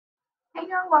Hey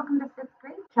y'all, welcome to 5th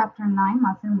grade, chapter 9,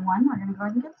 lesson 1. We're going to go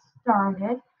ahead and get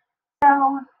started.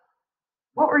 So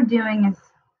what we're doing is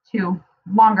two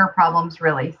longer problems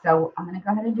really. So I'm going to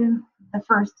go ahead and do the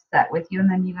first set with you, and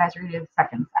then you guys are going to do the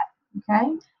second set,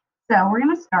 okay? So we're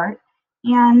going to start,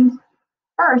 and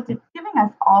first it's giving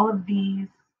us all of these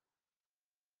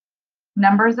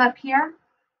numbers up here,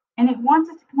 and it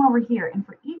wants us to come over here, and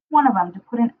for each one of them to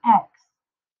put an X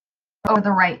over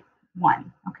the right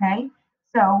one, okay?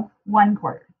 So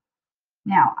 1/4.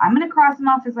 Now, I'm going to cross them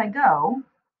off as I go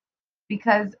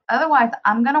because otherwise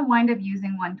I'm going to wind up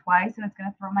using one twice and it's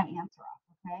going to throw my answer off,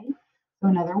 okay? So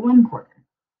another 1/4,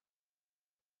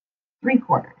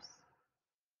 3/4,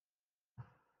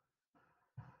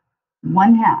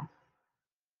 1/2,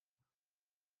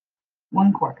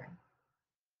 1/4,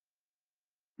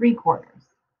 3/4,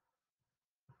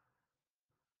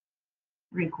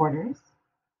 3/4,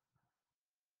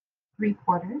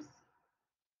 3/4,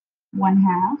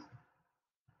 1/2,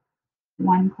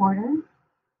 1/4,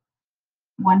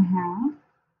 1/2,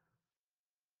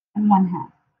 and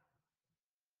 1/2.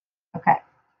 Okay,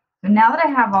 so now that I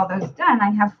have all those done,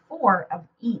 I have 4 of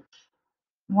each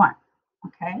one,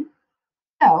 okay?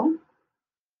 So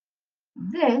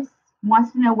this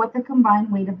wants to know what the combined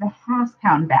weight of the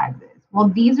half-pound bags is. Well,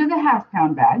 these are the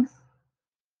half-pound bags.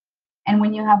 And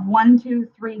when you have 1, 2,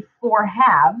 3, 4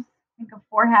 halves, think of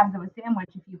 4 halves of a sandwich.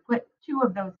 If you put 2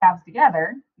 of those halves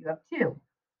together, you have 2.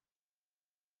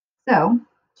 So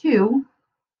 2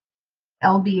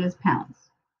 lb is pounds,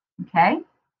 okay?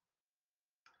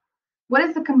 What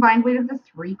is the combined weight of the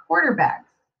 3/4 bags?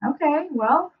 Okay,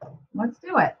 well, let's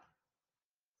do it.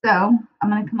 So I'm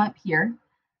going to come up here,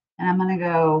 and I'm going to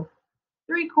go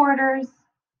 3/4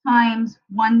 times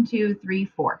 1, 2, 3,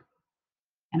 4.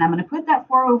 And I'm going to put that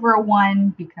 4 over a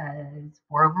 1 because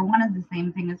 4 over 1 is the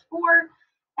same thing as 4.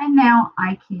 And now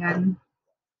I can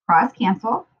cross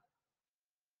cancel.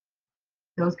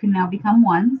 Those can now become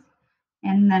 1s.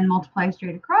 And then multiply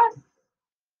straight across.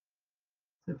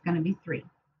 So it's going to be 3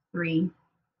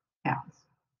 pounds.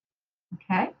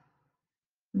 Okay.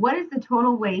 What is the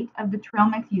total weight of the trail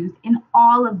mix used in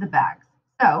all of the bags?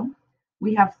 So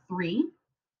we have 3.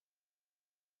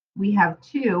 We have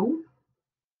 2.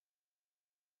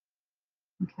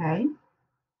 Okay.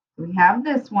 We have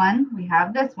this one. We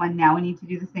have this one. Now we need to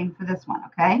do the same for this one.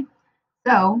 Okay.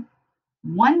 So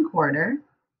 1/4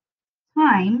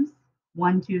 times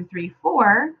 1, 2, 3,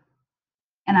 4,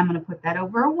 and I'm going to put that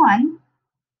over a 1.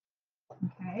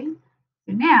 Okay.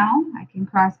 So now I can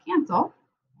cross cancel,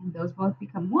 and those both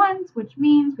become 1s, which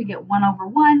means we get 1 over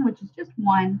 1, which is just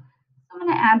 1. So I'm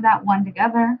going to add that 1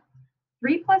 together.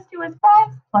 3 plus 2 is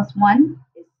 5, plus 1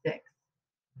 is 6.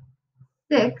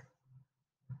 6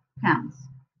 pounds.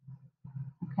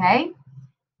 Okay.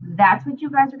 That's what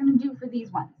you guys are going to do for these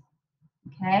ones.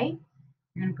 Okay.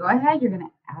 You're going to go ahead. You're going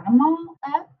to add them all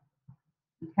up.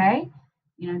 Okay.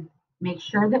 You know, make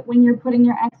sure that when you're putting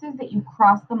your X's that you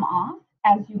cross them off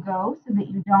as you go so that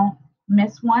you don't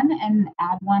miss one and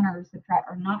add one or subtract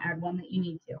or not add one that you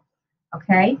need to.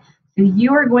 Okay. So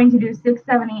you are going to do 6,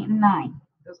 7, 8, and 9.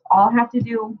 Those all have to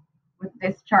do with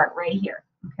this chart right here.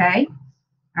 Okay.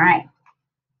 All right.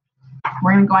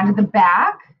 We're going to go on to the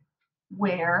back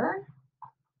where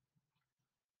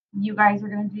you guys are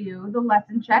going to do the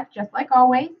lesson check just like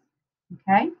always.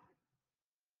 Okay.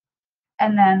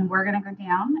 And then we're going to go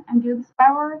down and do the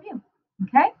spiral review.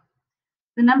 Okay.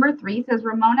 The number 3 says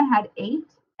Ramona had 8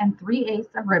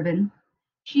 3/8 of ribbon.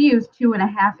 She used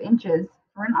 2.5 inches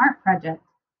for an art project.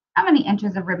 How many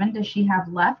inches of ribbon does she have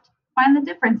left? Find the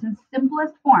difference in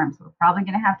simplest form. So we're probably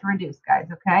going to have to reduce, guys.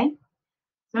 Okay.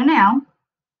 So now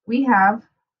we have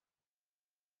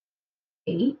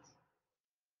 8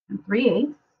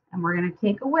 3/8, and we're going to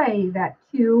take away that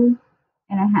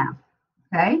 2.5.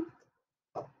 Okay.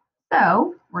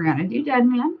 So we're going to do dead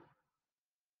man.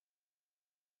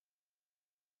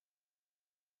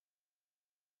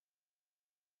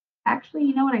 Actually,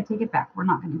 you know what? I take it back. We're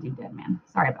not going to do dead man.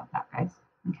 Sorry about that, guys.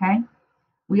 Okay.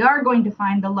 We are going to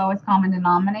find the lowest common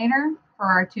denominator for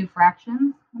our 2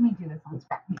 fractions. Let me do this on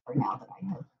scrap paper now that I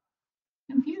have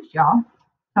confused y'all.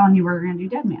 Telling you we're going to do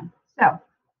dead man. So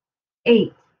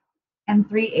 8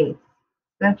 3/8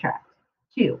 subtract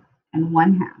 2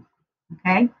 1/2.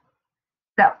 Okay.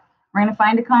 So we're going to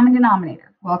find a common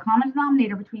denominator. Well, a common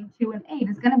denominator between 2 and 8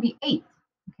 is going to be 8.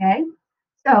 Okay.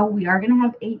 So we are going to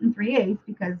have 8 3/8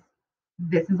 because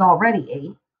this is already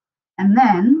 8. And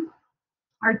then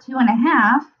our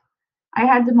 2.5, I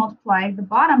had to multiply the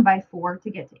bottom by 4 to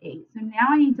get to 8. So now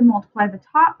I need to multiply the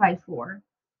top by 4,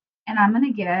 and I'm going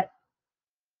to get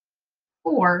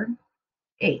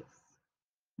 4/8.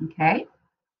 Okay.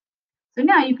 So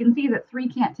now you can see that 3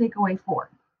 can't take away 4.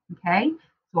 Okay,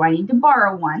 so I need to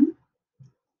borrow 1,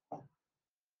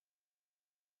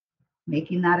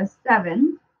 making that a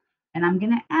 7. And I'm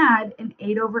going to add an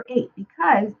 8 over 8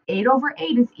 because 8 over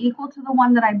 8 is equal to the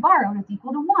one that I borrowed. It's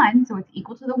equal to 1, so it's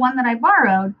equal to the one that I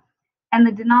borrowed, and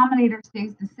the denominator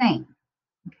stays the same.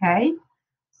 Okay,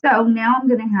 so now I'm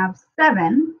going to have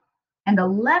 7 and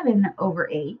 11 over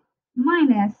 8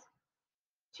 minus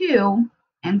 2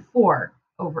 and 4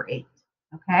 over 8.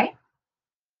 Okay,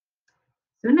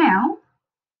 so now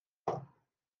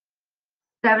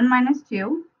 7 minus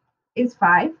 2 is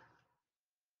 5.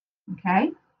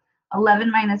 Okay,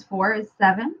 11 minus 4 is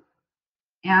 7,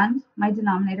 and my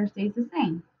denominator stays the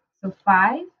same. So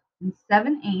 5 and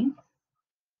 7/8,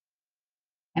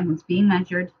 and it's being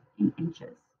measured in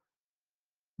inches.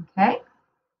 Okay,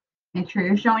 make sure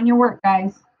you're showing your work,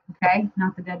 guys. Okay,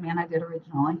 not the dead man I did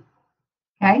originally.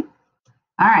 Okay,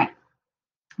 all right.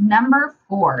 Number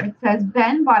 4, it says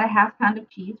Ben bought a ½ pound of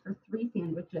cheese for 3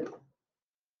 sandwiches.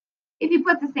 If you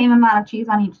put the same amount of cheese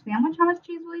on each sandwich, how much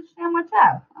cheese will each sandwich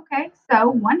have? Okay,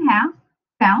 so 1/2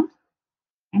 pound,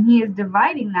 and he is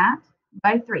dividing that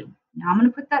by 3. Now I'm going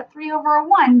to put that 3 over a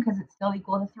 1 because it's still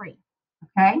equal to 3.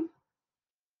 Okay,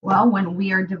 well, when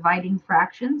we are dividing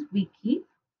fractions, we keep,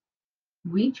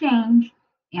 we change,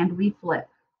 and we flip.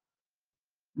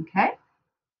 Okay,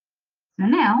 so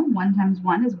now 1 times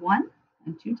 1 is 1,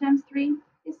 and 2 times 3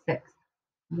 is 6.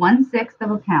 1/6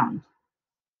 of a pound.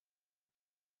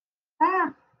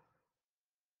 Ah,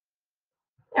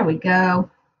 there we go.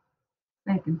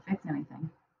 I can fix anything.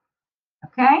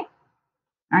 Okay, all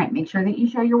right, make sure that you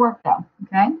show your work though.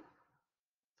 Okay, all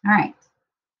right.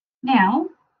 Now,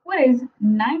 what is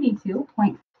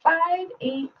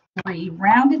 92.583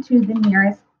 rounded to the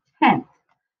nearest tenth?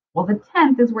 Well, the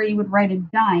tenth is where you would write a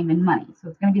dime in money. So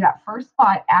it's going to be that first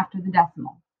spot after the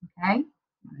decimal. Okay,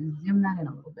 I'm going to zoom that in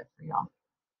a little bit for y'all.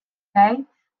 Okay,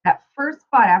 that first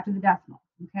spot after the decimal.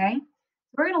 Okay, so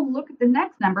we're going to look at the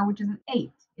next number, which is an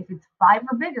 8. If it's 5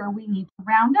 or bigger, we need to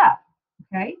round up.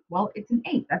 Okay, well, it's an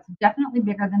 8. That's definitely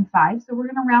bigger than 5. So we're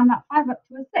going to round that 5 up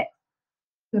to a 6.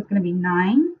 So it's going to be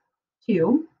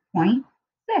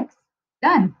 92.6.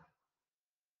 Done.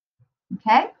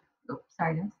 Okay. Oops,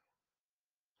 sorry, guys.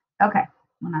 Okay.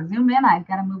 When I zoom in, I've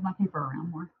got to move my paper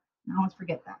around more. I always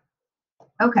forget that.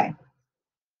 Okay.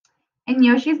 In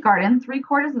Yoshi's garden,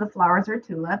 3/4 of the flowers are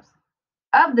tulips.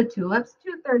 Of the tulips,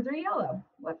 2/3 are yellow.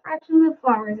 What fraction of the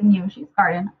flowers in Yoshi's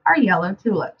garden are yellow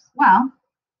tulips? Well,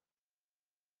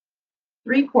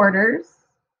 3/4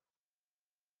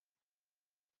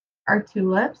 are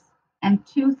tulips, and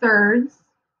 2/3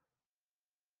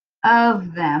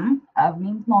 of them, of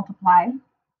means multiply,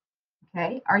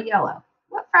 okay, are yellow.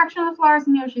 What fraction of the flowers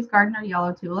in Yoshi's garden are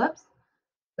yellow tulips?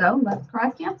 So let's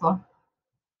cross cancel.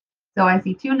 So I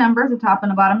see 2 numbers, the top and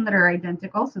the bottom, that are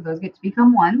identical, so those get to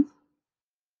become 1s.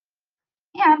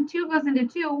 And 2 goes into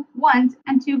 2 once,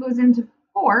 and 2 goes into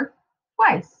 4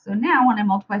 twice. So now when I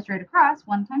multiply straight across,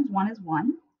 1 times 1 is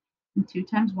 1, and 2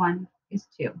 times 1 is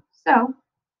 2. So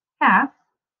half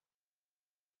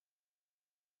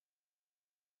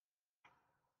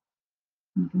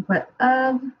you can put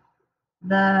of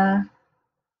the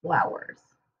flowers.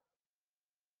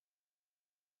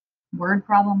 Word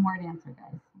problem, word answer,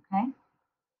 guys. Okay?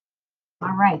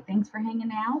 All right. Thanks for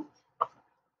hanging out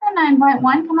for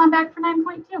 9.1. Come on back for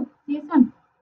 9.2. See you soon.